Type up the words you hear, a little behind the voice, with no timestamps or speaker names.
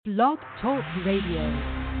Blog Talk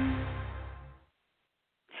Radio.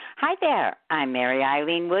 Hi there, I'm Mary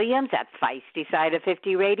Eileen Williams at Feisty Side of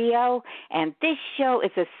 50 Radio, and this show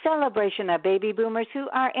is a celebration of baby boomers who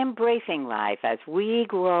are embracing life as we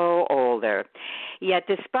grow older. Yet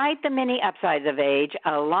despite the many upsides of age,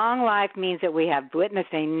 a long life means that we have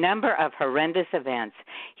witnessed a number of horrendous events,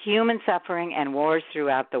 human suffering, and wars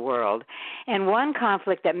throughout the world. And one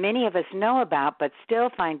conflict that many of us know about but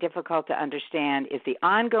still find difficult to understand is the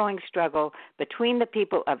ongoing struggle between the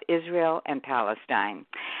people of Israel and Palestine.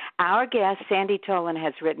 Our guest, Sandy Tolan,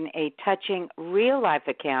 has written a touching real-life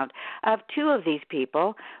account of two of these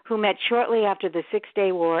people who met shortly after the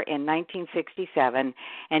Six-Day War in 1967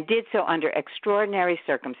 and did so under extraordinary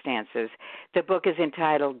circumstances. The book is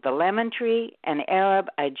entitled The Lemon Tree, an Arab,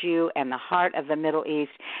 a Jew, and the Heart of the Middle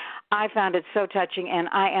East. I found it so touching, and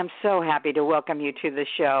I am so happy to welcome you to the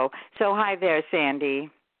show. So hi there,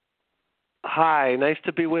 Sandy. Hi, nice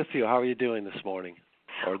to be with you. How are you doing this morning?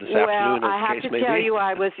 Or this afternoon, I have case to may tell be. you,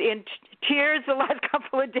 I was in tears the last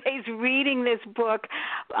couple of days reading this book.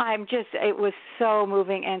 It was so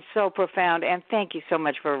moving and so profound, and thank you so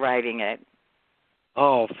much for writing it.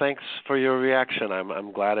 Oh, thanks for your reaction.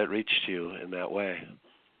 I'm glad it reached you in that way.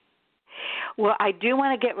 Well, I do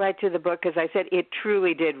want to get right to the book because I said it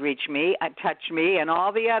truly did reach me, touch me, and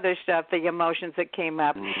all the other stuff, the emotions that came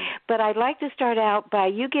up. But I'd like to start out by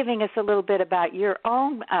you giving us a little bit about your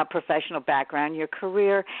own professional background, your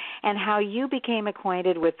career, and how you became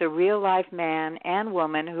acquainted with the real-life man and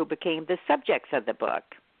woman who became the subjects of the book.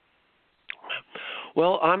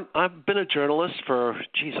 Well, I've been a journalist for,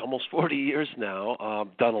 almost 40 years now.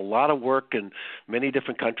 Done a lot of work in many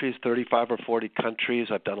different countries, 35 or 40 countries.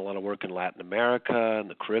 I've done a lot of work in Latin America, and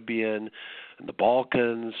the Caribbean, and the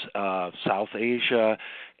Balkans, South Asia.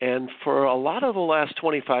 And for a lot of the last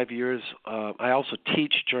 25 years, I also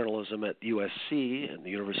teach journalism at USC and the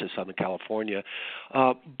University of Southern California.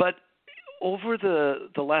 But over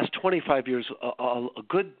the last 25 years, a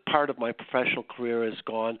good part of my professional career has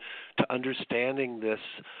gone to understanding this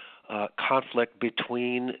conflict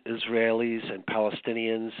between Israelis and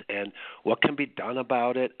Palestinians and what can be done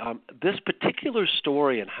about it. This particular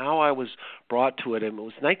story and how I was brought to it, and it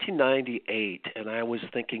was 1998, and I was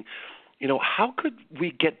thinking, how could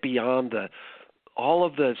we get beyond all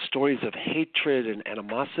of the stories of hatred and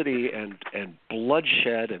animosity and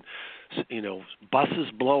bloodshed and buses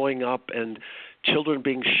blowing up and children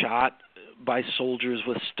being shot by soldiers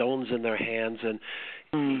with stones in their hands. And,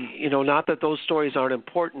 not that those stories aren't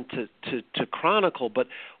important to chronicle, but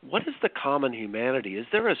what is the common humanity? Is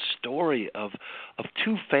there a story of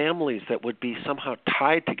two families that would be somehow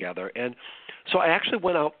tied together? And so I actually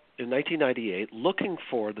went out in 1998 looking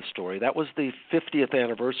for the story. That was the 50th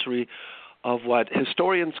anniversary of what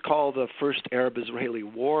historians call the First Arab-Israeli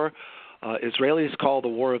War. Israelis call the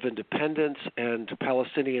War of Independence, and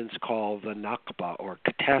Palestinians call the Nakba, or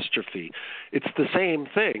catastrophe. It's the same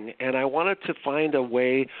thing, and I wanted to find a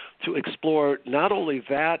way to explore not only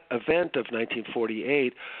that event of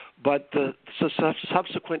 1948, but the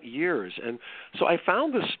subsequent years. And so I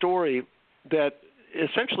found the story that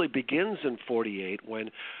essentially begins in 48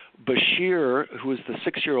 when Bashir, who is the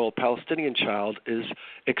 6-year-old Palestinian child, is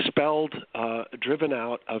expelled, driven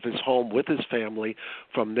out of his home with his family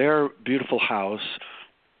from their beautiful house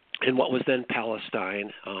in what was then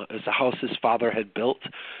Palestine. It's a house his father had built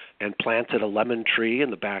and planted a lemon tree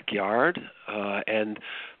in the backyard. And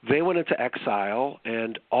they went into exile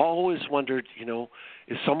and always wondered,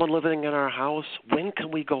 is someone living in our house? When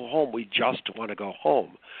can we go home? We just want to go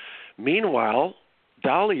home. Meanwhile,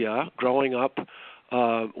 Dalia, growing up,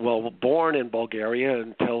 born in Bulgaria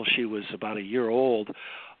until she was about a year old,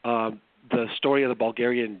 the story of the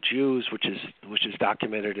Bulgarian Jews, which is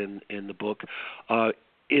documented in the book,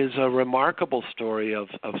 is a remarkable story of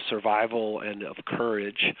survival and of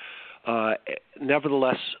courage.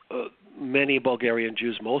 Nevertheless, many Bulgarian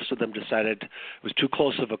Jews, most of them decided it was too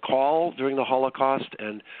close of a call during the Holocaust,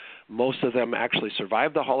 and most of them actually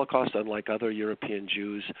survived the Holocaust, unlike other European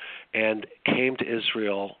Jews, and came to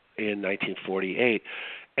Israel in 1948.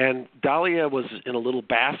 And Dalia was in a little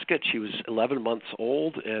basket. She was 11 months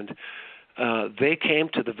old, and they came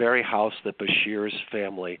to the very house that Bashir's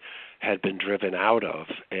family had been driven out of,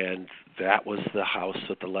 and that was the house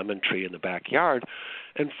with the lemon tree in the backyard.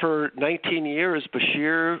 And for 19 years,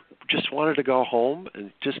 Bashir just wanted to go home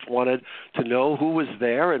and just wanted to know who was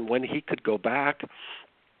there and when he could go back.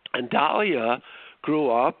 And Dalia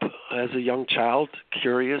grew up as a young child,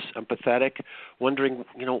 curious, empathetic, wondering,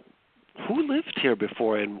 who lived here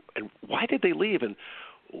before and why did they leave? And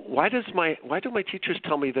why do my teachers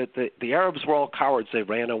tell me that the Arabs were all cowards, they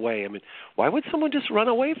ran away? I mean, why would someone just run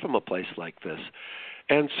away from a place like this?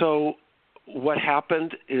 And so what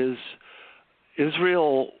happened is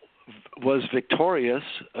Israel was victorious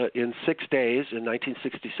in 6 days in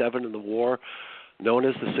 1967 in the war known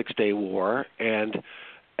as the Six-Day War. And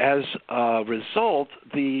as a result,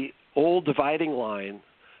 the old dividing line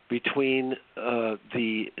between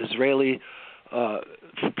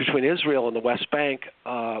between Israel and the West Bank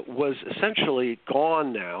was essentially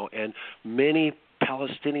gone now, and many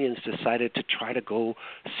Palestinians decided to try to go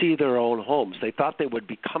see their own homes. They thought they would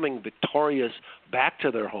be coming victorious back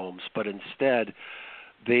to their homes, but instead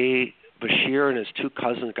Bashir and his two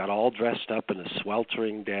cousins got all dressed up in a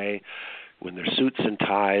sweltering day in their suits and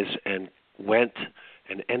ties and went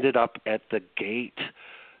and ended up at the gate,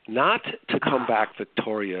 not to come back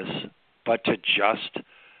victorious, but to just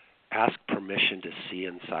ask permission to see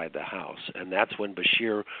inside the house. And that's when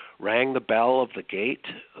Bashir rang the bell of the gate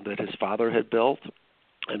that his father had built.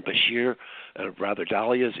 And Bashir,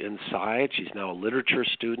 Dalia's inside. She's now a literature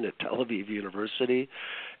student at Tel Aviv University.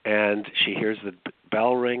 And she hears the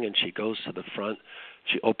bell ring, and she goes to the front.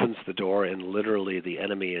 She opens the door, and literally the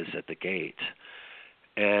enemy is at the gate.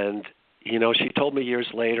 And, she told me years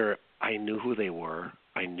later, I knew who they were.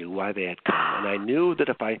 I knew why they had come. And I knew that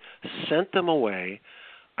if I sent them away,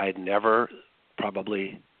 I'd never,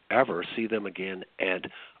 probably ever, see them again, and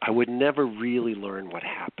I would never really learn what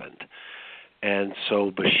happened. And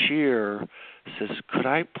so Bashir says, could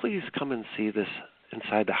I please come and see this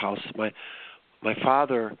inside the house? My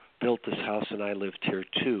father built this house, and I lived here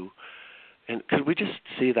too. And could we just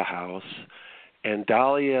see the house? And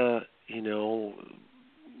Dahlia,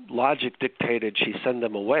 logic dictated she send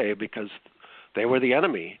them away because they were the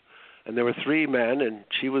enemy. And there were three men, and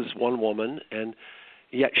she was one woman, and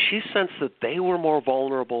yet she sensed that they were more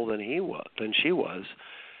vulnerable than she was.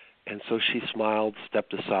 And so she smiled,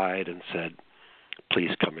 stepped aside, and said,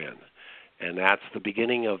 please come in. And that's the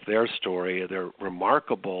beginning of their story, their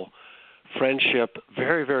remarkable friendship,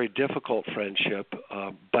 very, very difficult friendship,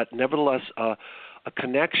 but nevertheless a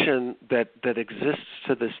connection that exists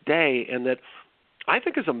to this day, and that I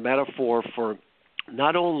think is a metaphor for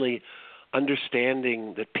not only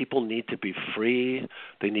understanding that people need to be free,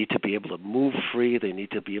 they need to be able to move free, they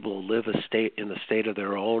need to be able to live in a state of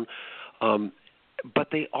their own, but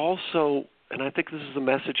they also, and I think this is a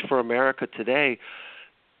message for America today,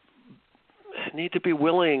 need to be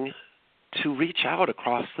willing to reach out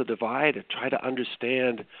across the divide and try to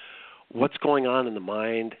understand what's going on in the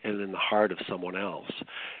mind and in the heart of someone else.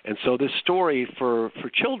 And so this story for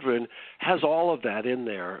children has all of that in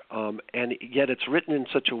there, and yet it's written in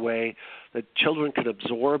such a way that children can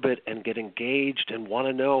absorb it and get engaged and want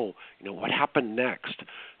to know, what happened next.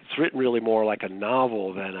 It's written really more like a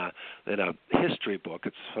novel than a history book.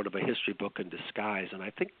 It's sort of a history book in disguise, and I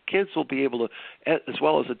think kids will be able to, as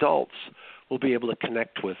well as adults, will be able to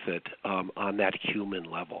connect with it on that human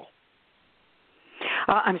level.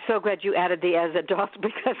 I'm so glad you added the as adults,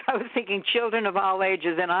 because I was thinking children of all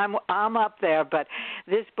ages, and I'm up there. But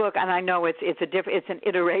this book, and I know it's an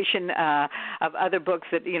iteration of other books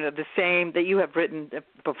that the same that you have written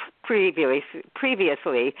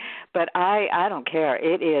previously. But I don't care.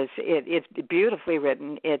 It's beautifully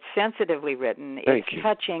written. It's sensitively written. Thank it's you.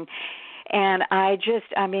 Touching. And I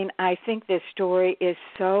think this story is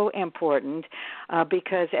so important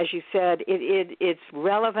because, as you said, it's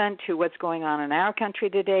relevant to what's going on in our country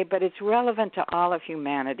today, but it's relevant to all of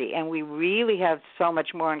humanity. And we really have so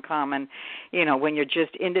much more in common, when you're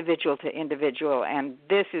just individual to individual. And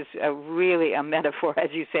this is really a metaphor,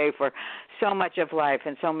 as you say, for so much of life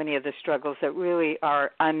and so many of the struggles that really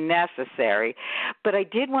are unnecessary. But I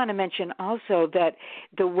did want to mention also that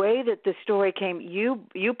the way that the story came, you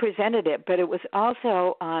presented it, but it was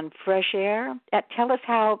also on Fresh Air. Tell us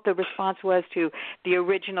how the response was to the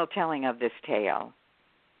original telling of this tale.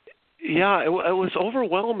 Yeah, it was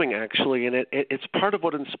overwhelming, actually, and it's part of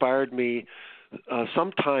what inspired me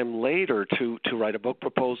sometime later to write a book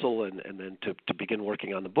proposal and then to begin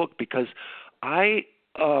working on the book, because I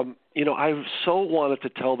so wanted to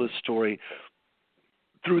tell this story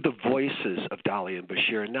through the voices of Dahlia and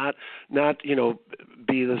Bashir, not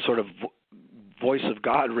be the sort of voice of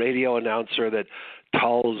God radio announcer that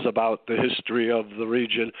tells about the history of the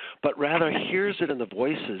region, but rather hears it in the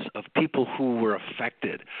voices of people who were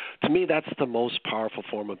affected. To me, that's the most powerful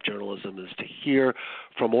form of journalism, is to hear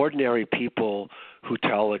from ordinary people who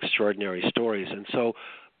tell extraordinary stories. And so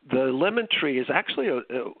the Lemon Tree is actually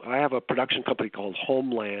I have a production company called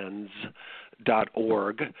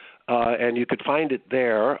Homelands.org, and you could find it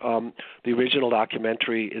there. The original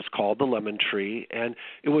documentary is called The Lemon Tree, and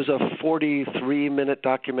it was a 43-minute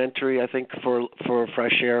documentary, I think, for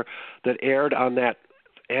Fresh Air that aired on that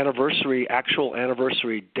actual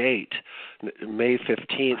anniversary date, May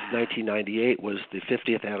 15th, 1998, was the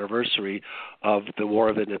 50th anniversary of the War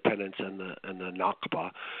of Independence and the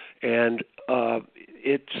Nakba, and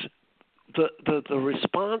it's the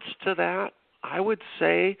response to that, I would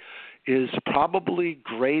say, is probably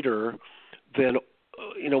greater than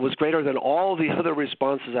was greater than all the other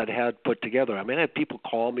responses I'd had put together. I mean, I had people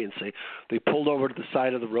call me and say they pulled over to the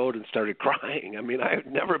side of the road and started crying. I mean, I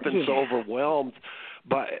had never been so overwhelmed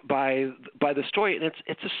by the story, and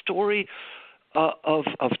it's a story of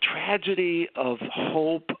tragedy, of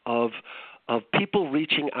hope, of people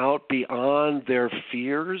reaching out beyond their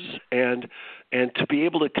fears, and to be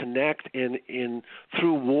able to connect in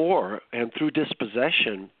through war and through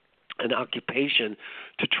dispossession and occupation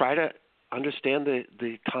to try to understand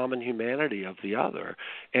the common humanity of the other.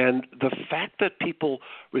 And the fact that people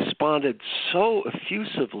responded so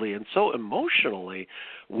effusively and so emotionally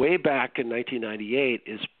way back in 1998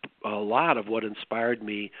 is a lot of what inspired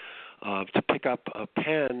me to pick up a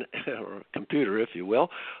pen or a computer, if you will,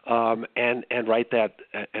 and write the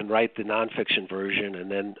nonfiction version, and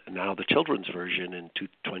then now the children's version in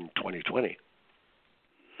 2020.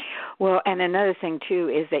 Well, and another thing, too,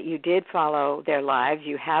 is that you did follow their lives.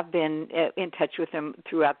 You have been in touch with them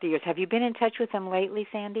throughout the years. Have you been in touch with them lately,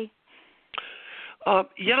 Sandy?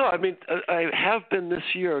 Yeah, I mean, I have been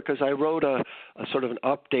this year because I wrote a sort of an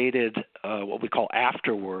updated, what we call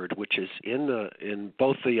afterword, which is in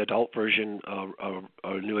both the adult version,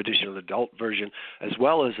 a new edition of the adult version, as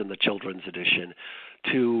well as in the children's edition,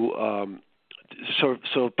 to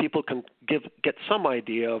so people can get some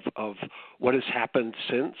idea of what has happened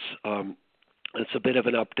since. It's a bit of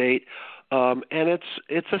an update, and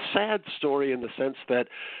it's a sad story in the sense that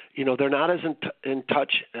they're not as in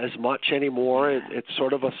touch as much anymore. It's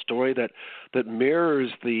sort of a story that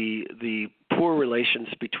mirrors the poor relations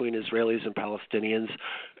between Israelis and Palestinians,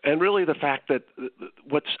 and really the fact that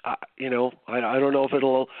I don't know if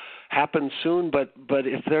it'll happen soon, but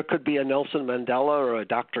if there could be a Nelson Mandela or a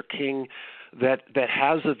Dr. King that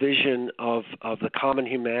has a vision of the common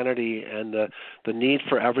humanity and the need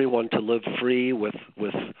for everyone to live free with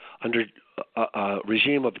under a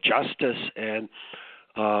regime of justice and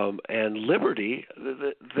liberty,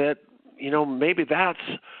 that maybe that's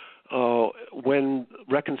when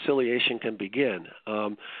reconciliation can begin.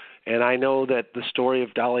 And I know that the story of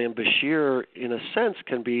Dali and Bashir, in a sense,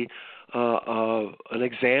 can be an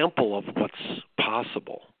example of what's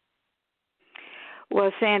possible. Well,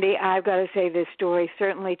 Sandy, I've got to say this story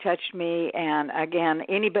certainly touched me. And, again,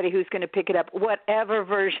 anybody who's going to pick it up, whatever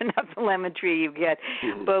version of the Lemon Tree you get,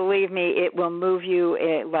 believe me, it will move you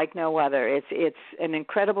like no other. It's an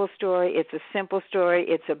incredible story. It's a simple story.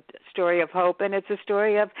 It's a story of hope, and it's a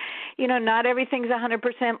story of, not everything's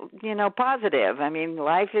 100%, positive. I mean,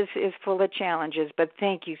 life is full of challenges. But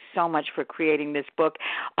thank you so much for creating this book.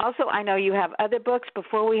 Also, I know you have other books.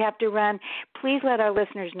 Before we have to run, please let our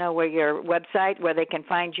listeners know where your website, where they can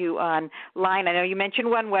find you online. I know you mentioned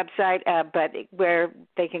one website, but where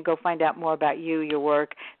they can go find out more about you, your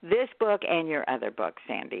work, this book, and your other book,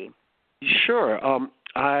 Sandy. Sure.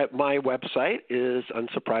 My website is,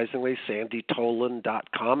 unsurprisingly,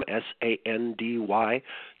 sandytolan.com,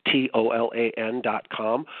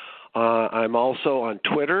 SandyTolan.com. I'm also on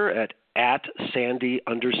Twitter at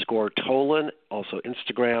Sandy_Tolan, also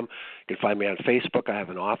Instagram. You can find me on Facebook. I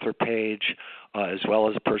have an author page as well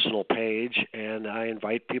as a personal page, and I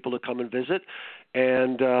invite people to come and visit.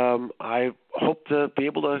 And I hope to be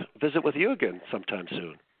able to visit with you again sometime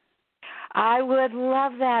soon. I would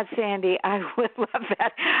love that, Sandy. I would love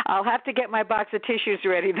that. I'll have to get my box of tissues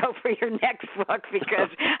ready, though, for your next book, because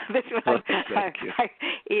this one,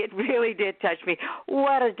 it really did touch me.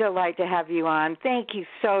 What a delight to have you on. Thank you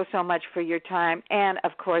so, so much for your time and,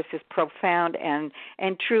 of course, this profound and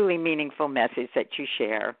truly meaningful message that you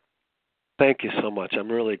share. Thank you so much. I'm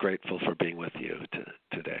really grateful for being with you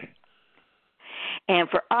today. And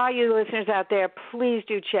for all you listeners out there, please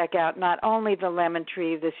do check out not only The Lemon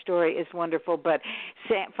Tree, the story is wonderful, but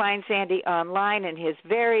find Sandy online in his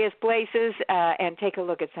various places and take a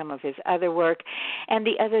look at some of his other work. And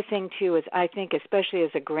the other thing, too, is I think especially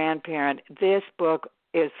as a grandparent, this book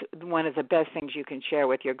is one of the best things you can share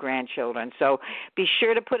with your grandchildren. So be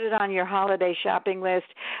sure to put it on your holiday shopping list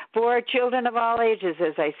for children of all ages.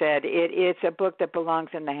 As I said, it's a book that belongs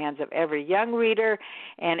in the hands of every young reader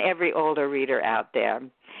and every older reader out there.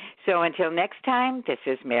 So until next time, this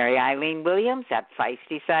is Mary Eileen Williams at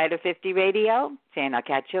Feisty Side of 50 Radio, saying I'll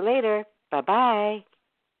catch you later. Bye-bye.